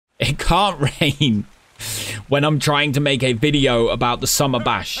It can't rain when I'm trying to make a video about the Summer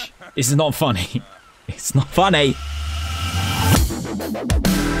Bash. This is not funny. It's not funny.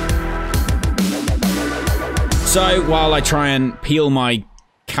 So, while I try and peel my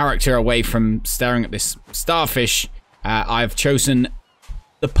character away from staring at this starfish, I've chosen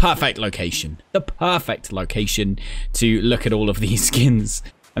the perfect location. The perfect location to look at all of these skins.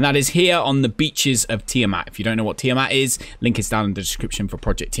 And that is here on the beaches of Tiamat. If you don't know what Tiamat is, link is down in the description for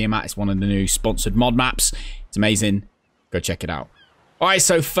Project Tiamat. It's one of the new sponsored mod maps. It's amazing. Go check it out. Alright,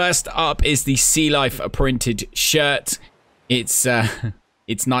 so first up is the Sea Life printed shirt. It's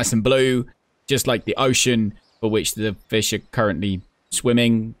nice and blue, just like the ocean for which the fish are currently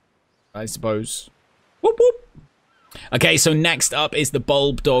swimming, I suppose. Whoop, whoop. Okay, so next up is the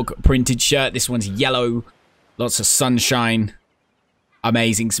Bulb Dog printed shirt. This one's yellow, lots of sunshine,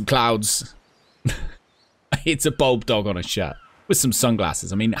 amazing, some clouds. It's a Bulb Dog on a shirt with some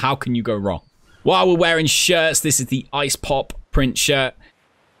sunglasses. I mean, how can you go wrong? While we're wearing shirts, this is the Ice Pop print shirt.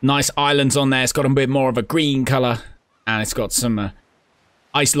 Nice islands on there. It's got a bit more of a green color, and it's got some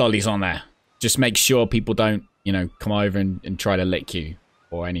ice lollies on there. Just make sure people don't, you know, come over and try to lick you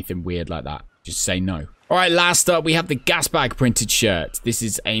or anything weird like that. Just say no. All right, last up, we have the gas bag printed shirt. This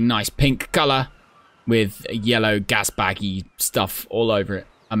is a nice pink color with a yellow gas baggy stuff all over it.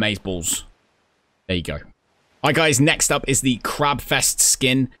 Amazeballs. There you go. All right, guys, next up is the Crabfest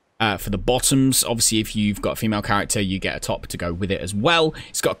skin for the bottoms. Obviously, if you've got a female character, you get a top to go with it as well.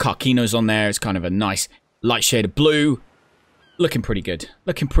 It's got Carquinos on there. It's kind of a nice light shade of blue. Looking pretty good.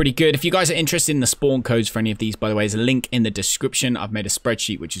 Looking pretty good. If you guys are interested in the spawn codes for any of these, by the way, there's a link in the description. I've made a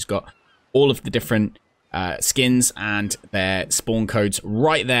spreadsheet which has got all of the different skins and their spawn codes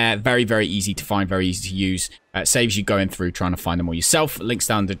right there. Very, very easy to find, very easy to use. Saves you going through trying to find them all yourself. Links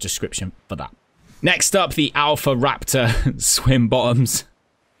down in the description for that. Next up, the Alpha Raptor swim bottoms.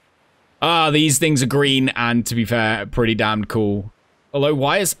 These things are green and, to be fair, pretty damn cool. Although,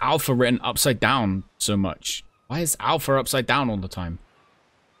 why is Alpha written upside down so much? Why is Alpha upside down all the time?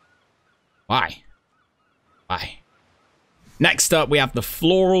 Why? Why? Next up, we have the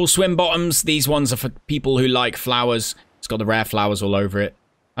floral swim bottoms. These ones are for people who like flowers. It's got the rare flowers all over it.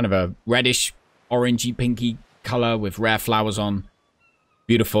 Kind of a reddish, orangey, pinky color with rare flowers on.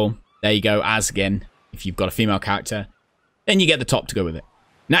 Beautiful. There you go. As again, if you've got a female character, then you get the top to go with it.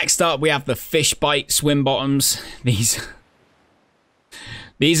 Next up, we have the fish bite swim bottoms. These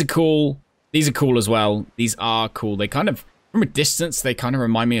are cool. These are cool as well. These are cool. They kind of, from a distance, they kind of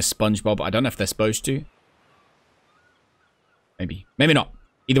remind me of SpongeBob. I don't know if they're supposed to. Maybe. Maybe not.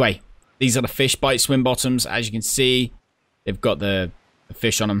 Either way, these are the fish bite swim bottoms. As you can see, they've got the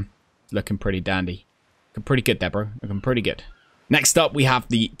fish on them. Looking pretty dandy. Looking pretty good, Deborah. Looking pretty good. Next up, we have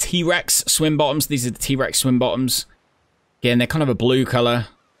the T-Rex swim bottoms. These are the T-Rex swim bottoms. Again, they're kind of a blue color.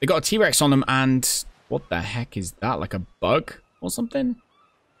 They got a T-Rex on them, and what the heck is that? Like a bug or something?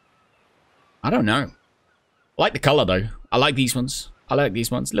 I don't know. I like the color, though. I like these ones. I like these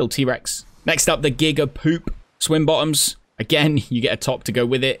ones. Little T-Rex. Next up, the Giga Poop swim bottoms. Again, you get a top to go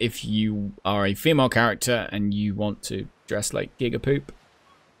with it if you are a female character and you want to dress like Giga Poop.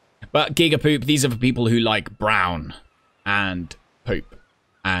 But Giga Poop, these are for people who like brown and poop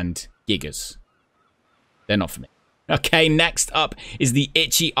and gigas. They're not for me. Okay, next up is the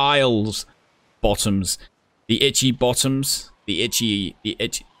Itchy Isles bottoms. The itchy bottoms. The itchy...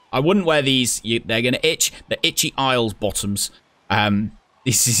 I wouldn't wear these. They're going to itch. The Itchy Isles bottoms.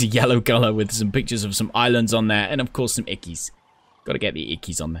 This is a yellow color with some pictures of some islands on there. And, of course, some ickies. Got to get the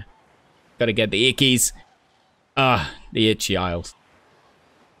ickies on there. Got to get the ickies. The Itchy Isles.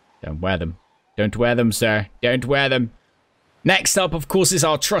 Don't wear them. Don't wear them, sir. Don't wear them. Next up, of course, is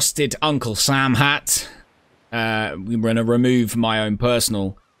our trusted Uncle Sam hat. We're going to remove my own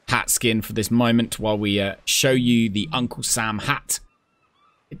personal hat skin for this moment while we show you the Uncle Sam hat.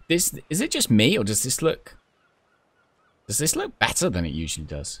 Is it just me, or does this look better than it usually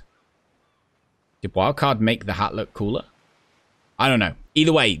does? Did Wildcard make the hat look cooler? I don't know.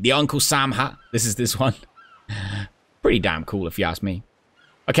 Either way, the Uncle Sam hat. This is this one. Pretty damn cool, if you ask me.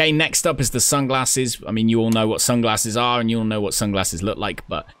 Okay, next up is the sunglasses. I mean, you all know what sunglasses are, and you all know what sunglasses look like,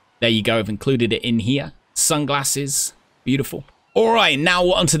 but there you go. I've included it in here. Sunglasses. Beautiful. All right, now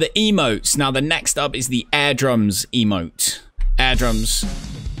we're onto the emotes. Now, the next up is the air drums emote. Air drums.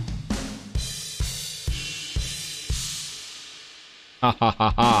 Ha ha ha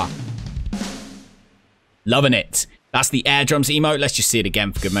ha. Loving it. That's the air drums emote. Let's just see it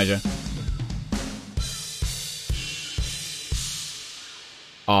again for good measure.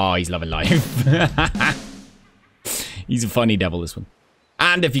 Oh, he's loving life. He's a funny devil, this one.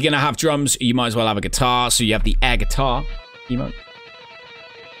 And if you're going to have drums, you might as well have a guitar. So you have the air guitar emote.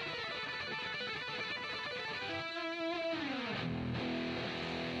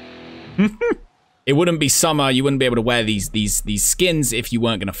 It wouldn't be summer. You wouldn't be able to wear these skins if you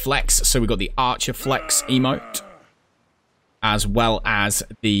weren't going to flex. So we got the Archer Flex emote, as well as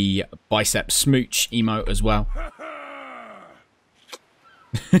the Bicep Smooch emote as well.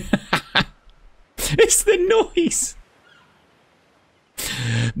 It's the noise.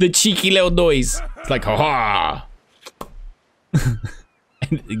 The cheeky little noise. It's like, ha ha.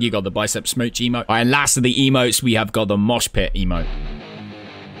 You got the Bicep Smooch emote. All right, and last of the emotes, we have got the Mosh Pit emote.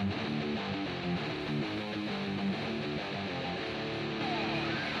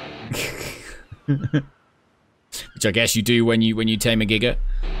 Which I guess you do when you tame a Giga.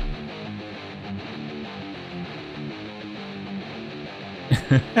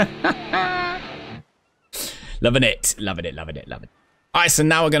 Loving it, loving it, loving it, loving it. All right, so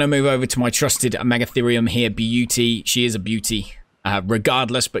now we're going to move over to my trusted Megatherium here, Beauty. She is a beauty,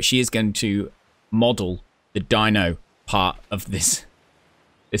 regardless, but she is going to model the dino part of this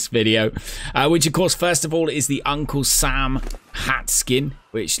video, which of course, first of all, is the Uncle Sam hat skin,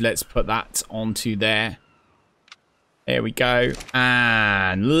 which let's put that onto there. There we go.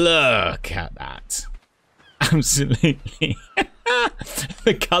 And look at that. Absolutely.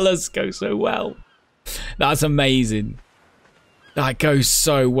 The colors go so well. That's amazing. That goes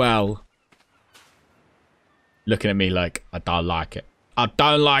so well. Looking at me like, I don't like it. I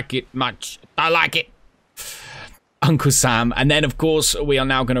don't like it much. I don't like it. Uncle Sam. And then, of course, we are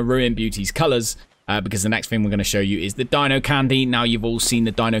now going to ruin Beauty's colors because the next thing we're going to show you is the Dino Candy. Now, you've all seen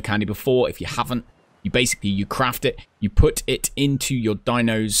the Dino Candy before. If you haven't, you craft it. You put it into your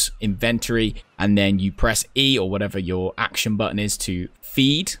Dino's inventory, and then you press E or whatever your action button is to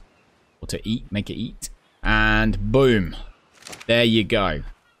feed or to eat, make it eat. And boom. There you go.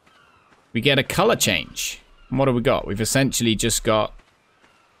 We get a color change. And what have we got? We've essentially just got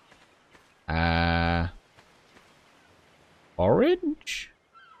orange?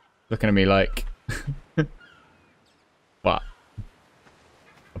 Looking at me like what?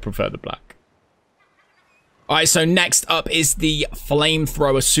 I prefer the black. Alright, so next up is the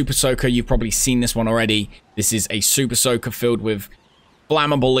Flamethrower Super Soaker. You've probably seen this one already. This is a Super Soaker filled with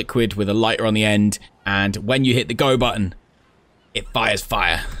flammable liquid with a lighter on the end, and when you hit the go button, it fires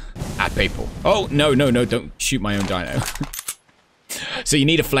fire at people. Oh, no, no, no, don't shoot my own dino. So you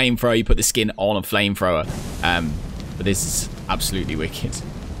need a flamethrower. You put the skin on a flamethrower. But this is absolutely wicked.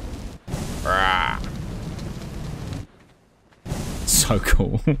 So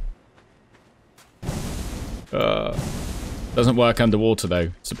cool. Doesn't work underwater,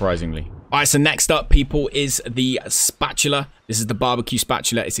 though, surprisingly. All right, so next up, people, is the spatula. This is the barbecue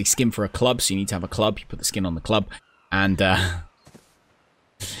spatula. It's a skin for a club, so you need to have a club. You put the skin on the club, and there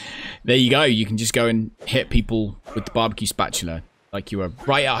you go. You can just go and hit people with the barbecue spatula like you were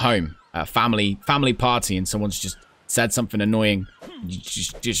right at home, at a family party, and someone's just said something annoying. You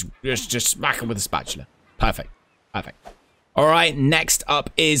just smack them with a spatula. Perfect. Perfect. All right, next up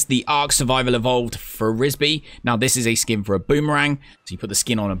is the Ark Survival Evolved Frisbee. Now, this is a skin for a boomerang. So you put the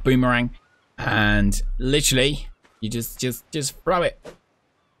skin on a boomerang, and literally, you just throw it.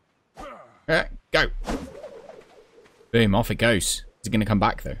 Go. Boom, off it goes. Is it going to come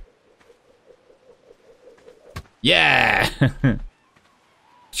back, though? Yeah!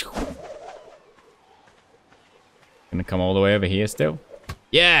 Gonna come all the way over here still?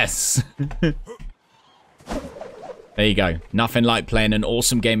 Yes! There you go. Nothing like playing an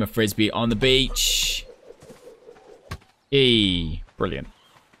awesome game of Frisbee on the beach. Yee. Brilliant.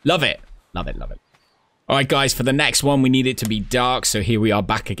 Love it. Love it, love it. Alright guys, for the next one, we need it to be dark. So here we are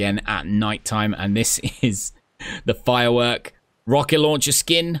back again at nighttime. And this is the Firework Rocket Launcher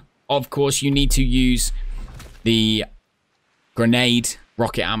skin. Of course, you need to use the grenade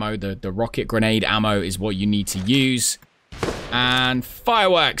rocket ammo. The rocket grenade ammo is what you need to use. And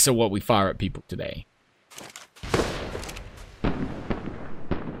fireworks are what we fire at people today.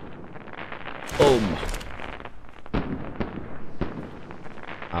 Boom.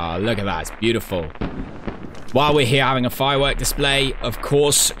 Ah, look at that. It's beautiful. While we're here having a firework display, of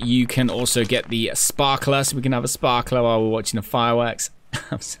course, you can also get the sparkler. So we can have a sparkler while we're watching the fireworks.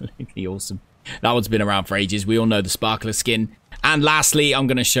 Absolutely awesome. That one's been around for ages. We all know the sparkler skin. And lastly, I'm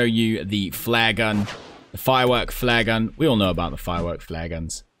going to show you the flare gun. The firework flare gun. We all know about the firework flare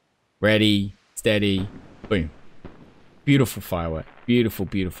guns. Ready, steady, boom. Beautiful firework. Beautiful,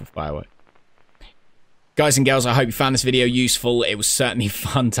 beautiful firework. Guys and girls, I hope you found this video useful. It was certainly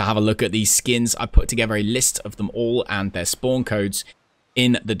fun to have a look at these skins. I put together a list of them all and their spawn codes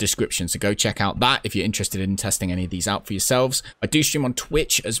in the description. So go check out that if you're interested in testing any of these out for yourselves. I do stream on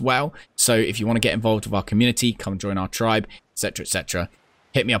Twitch as well. So if you want to get involved with our community, come join our tribe, etc., etc.,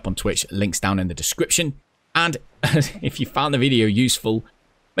 hit me up on Twitch. Links down in the description. And if you found the video useful,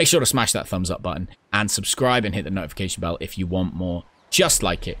 make sure to smash that thumbs up button and subscribe and hit the notification bell if you want more just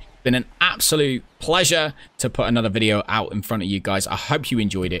like it. Been an absolute pleasure to put another video out in front of you guys. I hope you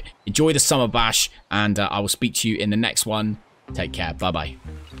enjoyed it. Enjoy the Summer Bash, and I will speak to you in the next one. Take care. Bye-bye.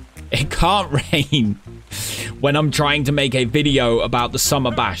 It can't rain when I'm trying to make a video about the Summer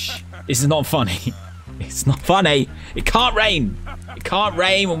Bash. This is not funny. It's not funny. It can't rain. It can't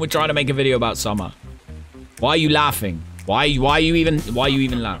rain when we're trying to make a video about summer. Why are you laughing? Why are you even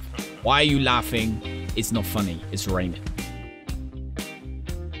laughing? Why are you laughing? It's not funny. It's raining.